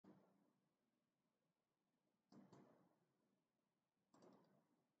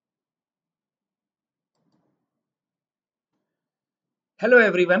Hello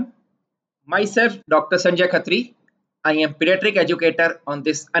everyone, myself Dr. Sanjay Khatri. I am pediatric educator on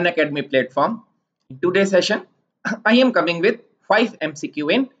this Unacademy platform. In today's session, I am coming with 5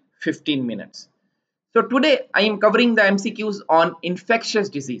 MCQ in 15 minutes. So today I am covering the MCQs on infectious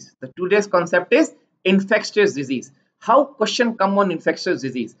disease. The today's concept is infectious disease. How question come on infectious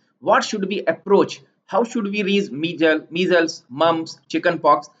disease? What should we approach? How should we read measles, mumps,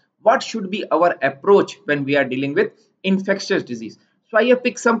 chickenpox? What should be our approach when we are dealing with infectious disease? So I have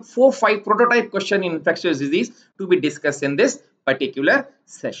picked some 4-5 prototype question in infectious disease to be discussed in this particular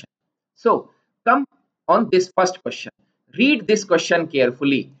session. So come on this first question. Read this question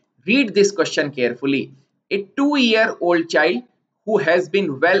carefully. Read this question carefully. A 2-year-old child who has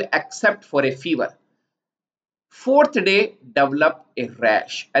been well except for a fever. Fourth day developed a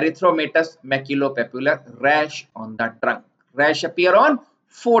rash, erytheromatous maculopapular rash on the trunk. Rash appear on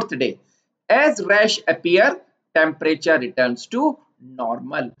fourth day. As rash appear, temperature returns to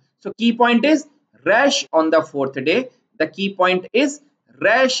normal. So key point is rash on the fourth day. The key point is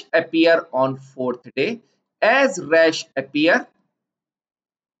rash appear on fourth day. As rash appear,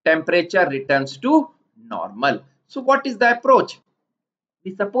 temperature returns to normal. So what is the approach?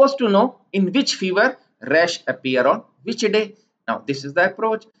 We supposed to know in which fever rash appear on which day. Now this is the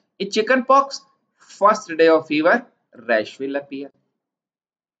approach. In chickenpox, first day of fever, rash will appear.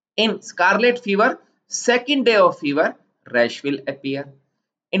 In scarlet fever, second day of fever, rash will appear.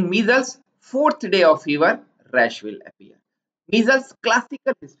 In measles, fourth day of fever, rash will appear. Measles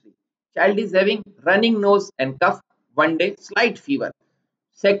classical history. Child is having running nose and cough. One day, slight fever.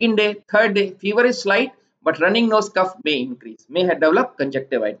 Second day, third day, fever is slight, but running nose cough may increase, may have developed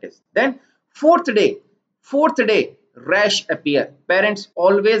conjunctivitis. Then fourth day, rash appear. Parents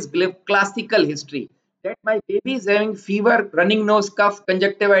always give classical history that my baby is having fever, running nose cough,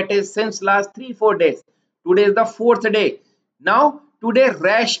 conjunctivitis since last 3-4 days. Today is the fourth day. Now today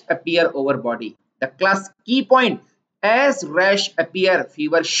rash appear over body. The class key point, as rash appear,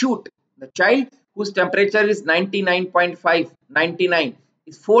 fever shoot. The child whose temperature is 99.5, 99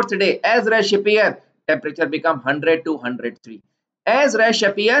 is fourth day. As rash appear, temperature become 100 to 103. As rash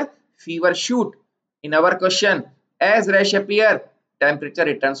appear, fever shoot. In our question, as rash appear, temperature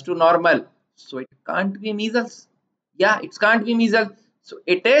returns to normal. So it can't be measles. Yeah, it can't be measles. So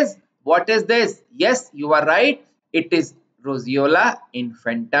it is, what is this? Yes, you are right. It is roseola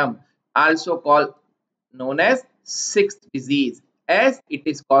infantum, also called known as sixth disease, as it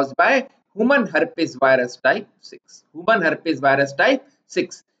is caused by human herpes virus type 6. Human herpes virus type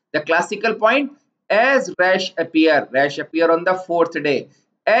 6. The classical point, as rash appear on the fourth day.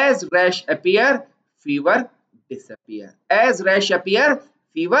 As rash appear, fever disappear. As rash appear,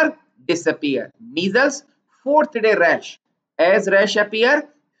 fever disappear. Measles, fourth day rash. As rash appear,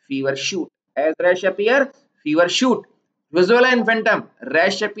 fever shoot. As rash appear, fever shoot. Roseola infantum,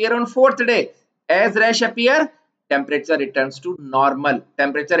 rash appear on fourth day. As rash appear, temperature returns to normal.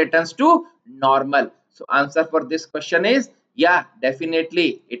 Temperature returns to normal. So answer for this question is, yeah,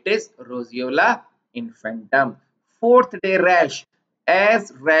 definitely it is roseola infantum. Fourth day rash.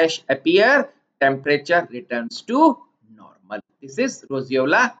 As rash appear, temperature returns to normal. This is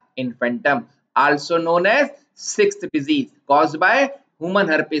roseola infantum, also known as sixth disease, caused by human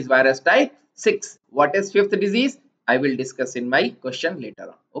herpes virus type 6. What is fifth disease? I will discuss in my question later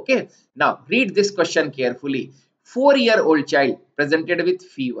on. Okay. Now read this question carefully. 4-year-old child presented with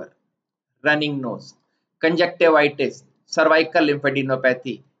fever, running nose, conjunctivitis, cervical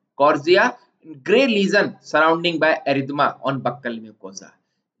lymphadenopathy, chorea, gray lesion surrounding by erythema on buccal mucosa.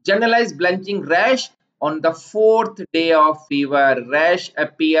 Generalized blanching rash on the fourth day of fever. Rash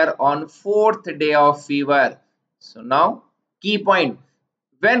appear on fourth day of fever. So now key point,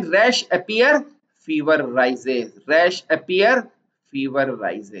 when rash appear, fever rises. Rash appear, fever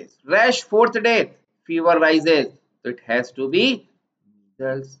rises. Rash fourth day, fever rises. So it has to be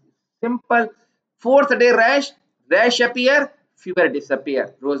measles. Simple. Fourth day rash, rash appear, fever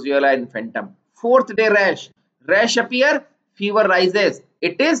disappear. Roseola infantum. Fourth day rash, rash appear, fever rises.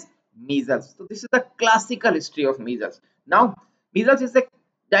 It is measles. So this is the classical history of measles. Now measles is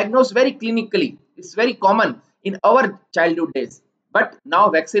diagnosed very clinically. It's very common in our childhood days. But now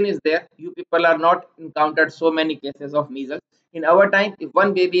vaccine is there. You people are not encountered so many cases of measles. In our time, if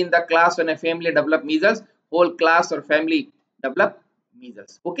one baby in the class or in a family develop measles, whole class or family develop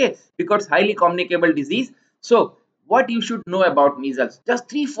measles. Okay, because highly communicable disease. So what you should know about measles? Just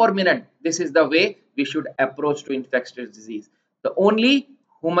 3-4 minutes. This is the way we should approach to infectious disease. The only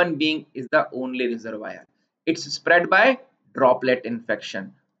human being is the only reservoir. It's spread by droplet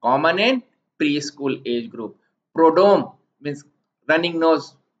infection, common in preschool age group. Prodrome means running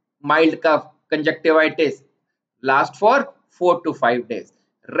nose, mild cough, conjunctivitis, last for 4 to 5 days.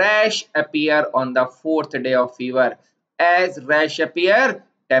 Rash appear on the 4th day of fever. As rash appear,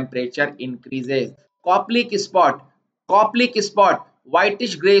 temperature increases. Coplic spot,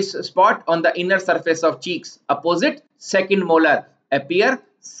 whitish gray spot on the inner surface of cheeks, opposite second molar, appear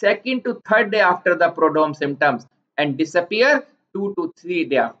 2nd to 3rd day after the prodrome symptoms and disappear 2 to 3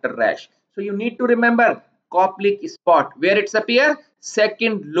 day after rash. So you need to remember coplic spot, where it's appear,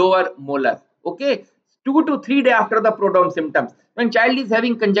 second lower molar. Okay, 2 to 3 day after the prodrome symptoms. When child is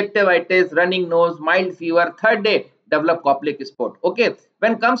having conjunctivitis, running nose, mild fever, 3rd day develop coplic spot. Okay,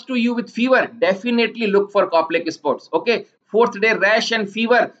 when comes to you with fever, definitely look for coplic spots. Okay, 4th day rash and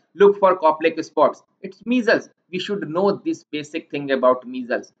fever, look for coplic spots. It's measles. We should know this basic thing about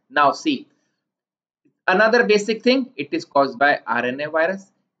measles. Now see, another basic thing, it is caused by RNA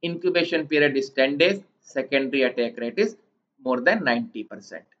virus. Incubation period is 10 days. Secondary attack rate is more than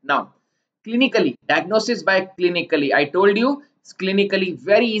 90%. Now, clinically, diagnosis by clinically, I told you, it's clinically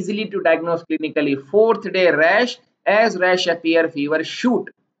very easily to diagnose clinically. 4th day rash, as rash appear, fever, shoot.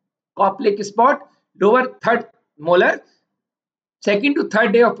 Coplic spot, lower 3rd molar. 2nd to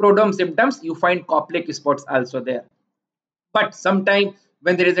 3rd day of prodrome symptoms, you find coplic spots also there. But sometimes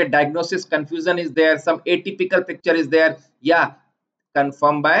when there is a diagnosis confusion is there, some atypical picture is there, yeah,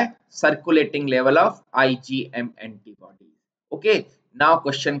 confirmed by circulating level of IgM antibodies. Okay, now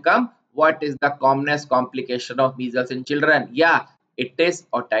question come, what is the commonest complication of measles in children? Yeah, it is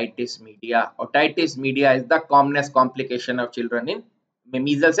otitis media. Otitis media is the commonest complication of children in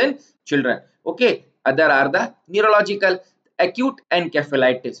measles in children. Okay, other are the neurological. Acute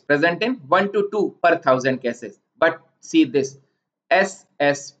encephalitis present in 1 to 2 per 1000 cases. But see this,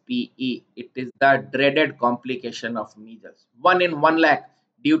 SSPE, it is the dreaded complication of measles. 1 in 1 lakh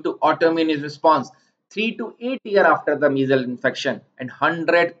due to autoimmune response, 3 to 8 years after the measles infection, and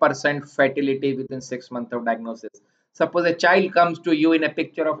 100% fatality within 6 months of diagnosis. Suppose a child comes to you in a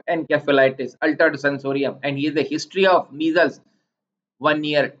picture of encephalitis, altered sensorium, and he has a history of measles, 1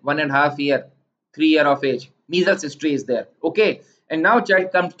 year, 1.5 year, 3 year of age. Measles history is there. Okay. And now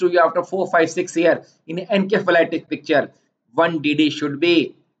child comes to you after 4, 5, 6 years in an encephalitis picture. 1DD should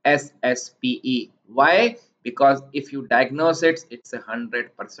be SSPE. Why? Because if you diagnose it, it's 100%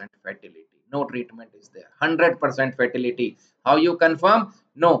 fatality. No treatment is there. 100% fatality. How you confirm?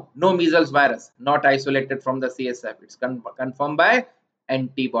 No measles virus, not isolated from the CSF. It's confirmed by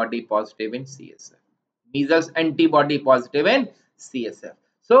antibody positive in CSF. Measles antibody positive in CSF.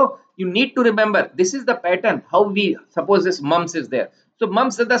 So you need to remember, this is the pattern. How we suppose this mumps is there. So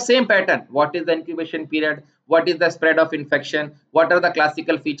mumps is the same pattern. What is the incubation period? What is the spread of infection? What are the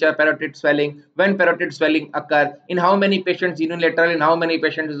classical feature? Parotid swelling. When parotid swelling occur? In how many patients unilateral? In how many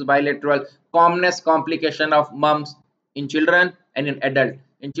patients is bilateral? Commonest complication of mumps in children and in adult.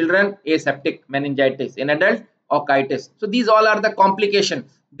 In children, aseptic meningitis. In adult, otitis. So these all are the complication.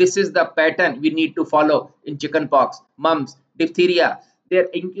 This is the pattern we need to follow in chickenpox, mumps, diphtheria, their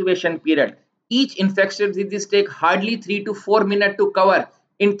incubation period. Each infectious disease take hardly 3 to 4 minutes to cover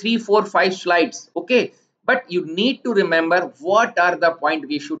in 3, 4, 5 slides. Okay, but you need to remember what are the point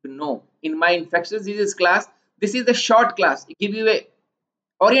we should know. In my infectious disease class, this is a short class. It give you a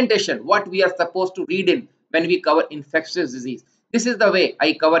orientation what we are supposed to read in when we cover infectious disease. This is the way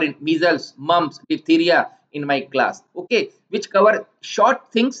I cover in measles, mumps, diphtheria in my class. Okay, which cover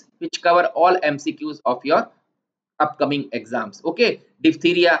short things, which cover all MCQs of your upcoming exams. Okay,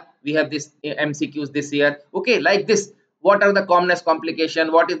 diphtheria, we have this MCQs this year. Okay, like this, what are the commonest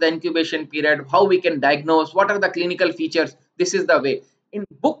complication, what is the incubation period, how we can diagnose, what are the clinical features. This is the way. In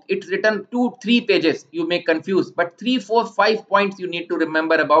book it's written 2-3 pages, you may confuse, but 3, 4, 5 points you need to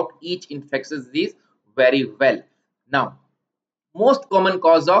remember about each infectious disease very well. Now, most common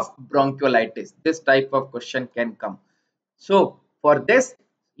cause of bronchiolitis, this type of question can come. So for this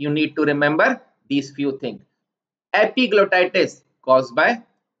you need to remember these few things. Epiglottitis caused by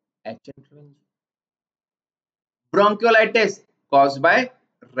H. influenzae. Bronchiolitis caused by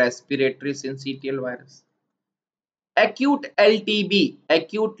respiratory syncytial virus. Acute LTB,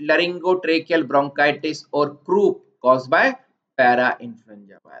 acute laryngotracheal bronchitis or croup caused by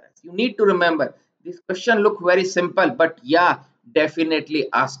parainfluenza virus. You need to remember, this question look very simple, but yeah, definitely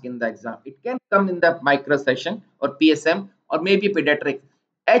ask in the exam. It can come in the micro session or PSM or maybe pediatric.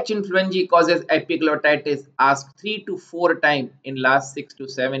 H. influenzae causes epiglottitis, asked 3 to 4 times in last 6 to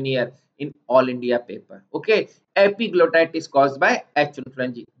 7 years in all India paper. Okay, epiglottitis caused by H.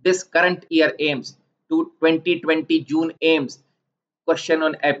 influenzae. This current year aims to 2020 June aims. Question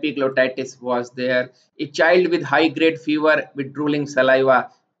on epiglottitis was there. A child with high grade fever with drooling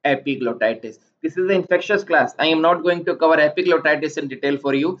saliva. Epiglottitis. This is the infectious class. I am not going to cover epiglottitis in detail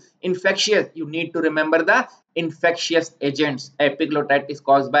for you. Infectious, you need to remember the infectious agents. Epiglottitis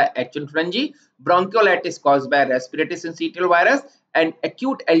caused by H1N1, bronchiolitis caused by respiratory syncytial virus, and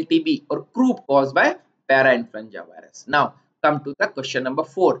acute LTB or croup caused by parainfluenza virus. Now come to the question number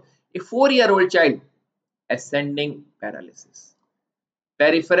 4. A 4-year-old child, ascending paralysis,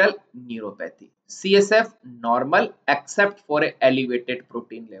 peripheral neuropathy, CSF normal except for a elevated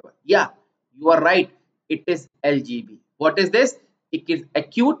protein level. Yeah, you are right. It is LGB. What is this? It is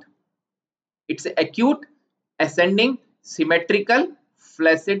acute. It's acute ascending symmetrical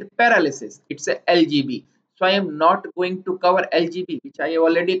flaccid paralysis. It's a LGB. So I am not going to cover LGB, which I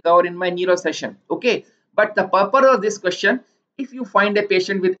already covered in my neuro session. Okay. But the purpose of this question, if you find a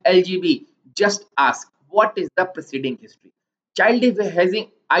patient with LGB, just ask what is the preceding history. Child is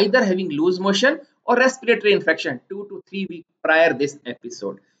either having loose motion or respiratory infection 2 to 3 weeks prior this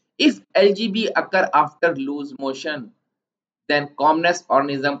episode. If LGB occur after loose motion, then commonest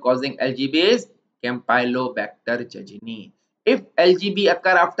organism causing LGB is Campylobacter jejuni. If LGB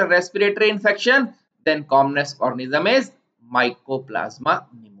occur after respiratory infection, then commonest organism is Mycoplasma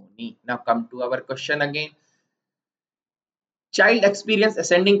pneumoniae. Now come to our question again. Child experience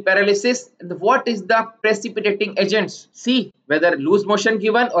ascending paralysis. What is the precipitating agents? See whether loose motion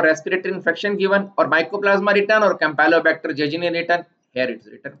given or respiratory infection given or Mycoplasma written or Campylobacter jejuni written. Here it is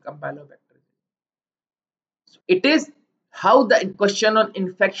written Campylobacter. So it is how the question on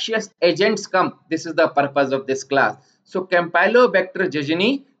infectious agents come. This is the purpose of this class. So Campylobacter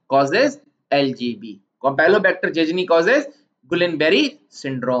jejuni causes LGB. Campylobacter jejuni causes Guillain-Barré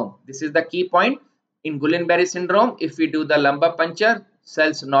syndrome. This is the key point. In Guillain-Barré syndrome, if we do the lumbar puncture,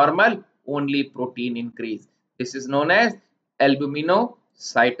 cells normal, only protein increase. This is known as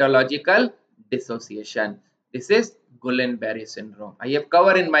albuminocytological dissociation. This is Guillain-Barré syndrome. I have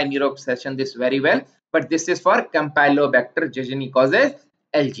covered in my neuro session this very well, but this is for Campylobacter jejuni causes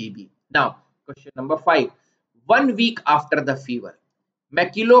LGB. Now, question number 5. 1 week after the fever,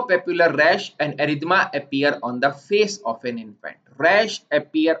 maculopapular rash and erythema appear on the face of an infant. Rash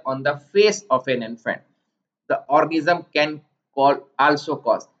appear on the face of an infant. The organism can also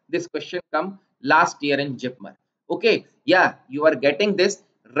cause. This question come last year in JIPMER. Okay, yeah, you are getting this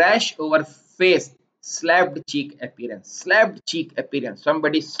rash over face, slapped cheek appearance, slapped cheek appearance.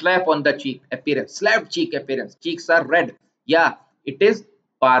 Somebody slap on the cheek appearance, slapped cheek appearance. Cheeks are red. Yeah, it is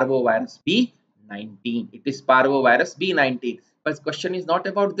parvovirus B19. It is parvovirus B19. But question is not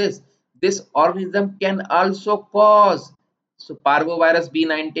about this. This organism can also cause. So parvovirus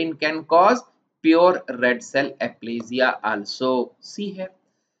B19 can cause pure red cell aplasia also. See here.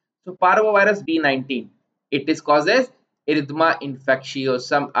 So parvovirus B19, it is causes erythema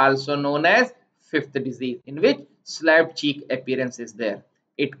infectiosum, also known as fifth disease, in which slapped cheek appearance is there.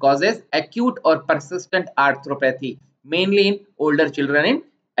 It causes acute or persistent arthropathy, mainly in older children and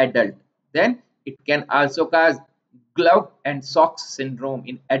adult. Then it can also cause glove and socks syndrome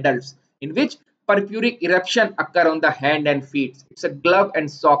in adults, in which purpuric eruption occur on the hand and feet. It's a glove and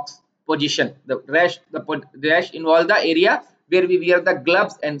socks position. The rash involves the area where we wear the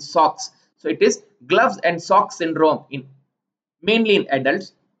gloves and socks. So it is gloves and socks syndrome in mainly in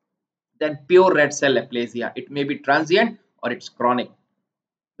adults. Then pure red cell aplasia. It may be transient or it's chronic.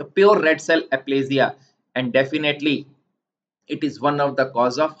 The pure red cell aplasia, and definitely it is one of the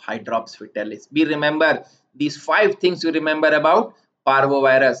cause of hydrops fetalis. We remember these 5 things you remember about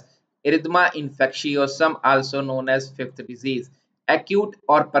parvovirus. Erythema infectiosum, also known as fifth disease. Acute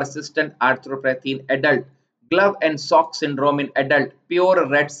or persistent arthropathy in adult. Glove and sock syndrome in adult. Pure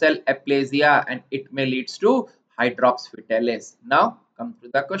red cell aplasia, and it may lead to hydrops fetalis. Now come to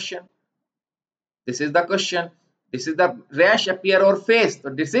the question. This is the question. This is the rash appear or face. So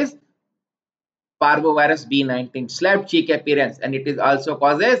this is parvovirus B19, slapped cheek appearance, and it is also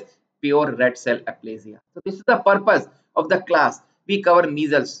causes pure red cell aplasia. So this is the purpose of the class. We cover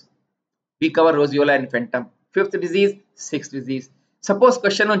measles, we cover roseola infantum, fifth disease, sixth disease. Suppose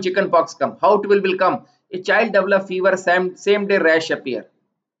question on chickenpox come. How it will come? A child develop fever, same day rash appear.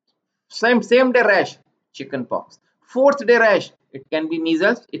 Same day rash, chickenpox. Fourth day rash, it can be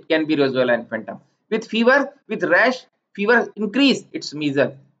measles, it can be roseola infantum. With fever, with rash, fever increase, it's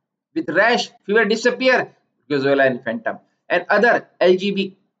measles. With rash, fever disappear, roseola infantum. And other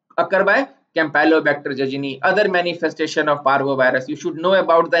LGB occur by Campylobacter jejuni. Other manifestation of parvovirus. You should know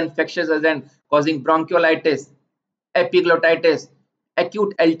about the infectious agent causing bronchiolitis, epiglottitis,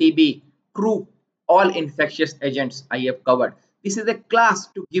 acute LTB, croup, all infectious agents I have covered. This is a class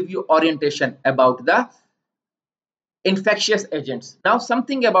to give you orientation about the infectious agents. Now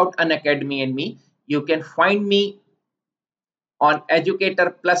something about Unacademy and me. You can find me on Educator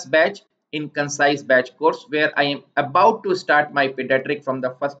Plus batch in Concise batch course, where I am about to start my pediatric from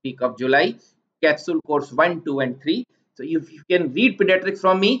the first week of July, capsule course 1, 2 and 3. So if you can read pediatrics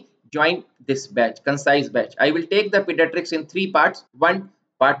from me, join this batch, Concise batch. I will take the pediatrics in 3 parts. One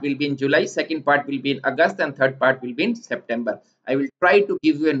part will be in July, second part will be in August, and third part will be in September. I will try to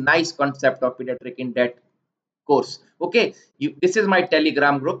give you a nice concept of pediatric in that course. Okay, this is my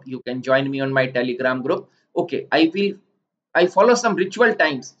Telegram group. You can join me on my Telegram group. Okay, I follow some ritual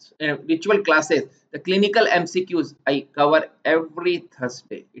times, ritual classes. The clinical MCQs I cover every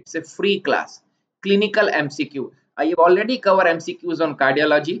Thursday. It's a free class. Clinical MCQ. I have already covered MCQs on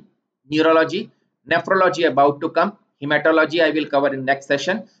cardiology, neurology, nephrology about to come. Hematology I will cover in next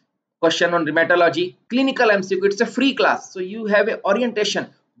session. Question on rheumatology, clinical MCQ. It's a free class. So you have a orientation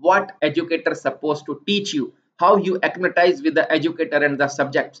what educator is supposed to teach you, how you acclimatize with the educator and the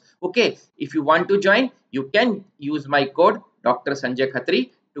subjects. Okay, if you want to join, you can use my code Dr. Sanjay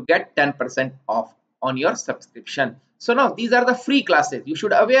Khatri to get 10% off on your subscription. So now these are the free classes. You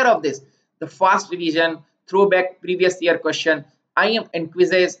should aware of this. The fast revision, throwback previous year question. I am in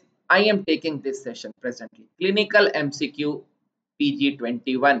quizzes. I am taking this session presently. Clinical MCQ PG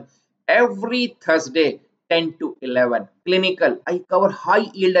 21 every Thursday 10 to 11. Clinical. I cover high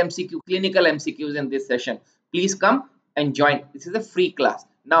yield MCQ, clinical MCQs in this session. Please come and join. This is a free class.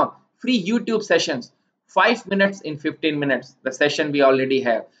 Now, free YouTube sessions, 5 minutes in 15 minutes. The session we already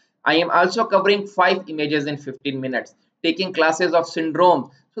have. I am also covering 5 images in 15 minutes, taking classes of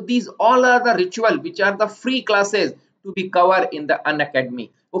syndrome. So these all are the ritual, which are the free classes to be covered in the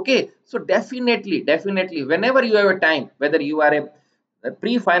Unacademy. Okay, so definitely, whenever you have a time, whether you are a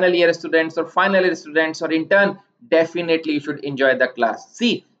pre-final year students or final year students or intern, definitely you should enjoy the class.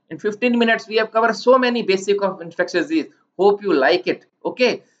 See, in 15 minutes we have covered so many basic of infectious disease. Hope you like it.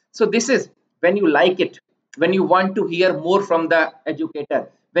 Okay, so this is when you like it, when you want to hear more from the educator,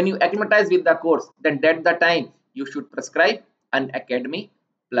 when you acclimatize with the course, then that's the time you should prescribe an Academy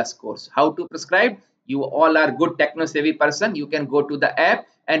Plus course. How to prescribe? You all are good techno savvy person. You can go to the app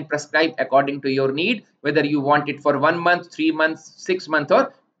and prescribe according to your need, whether you want it for 1 month, 3 months, 6 months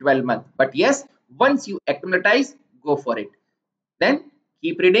or 12 months. But yes, once you acclimatize, go for it. Then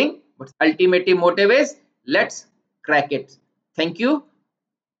keep reading, but ultimate motive is let's crack it. Thank you.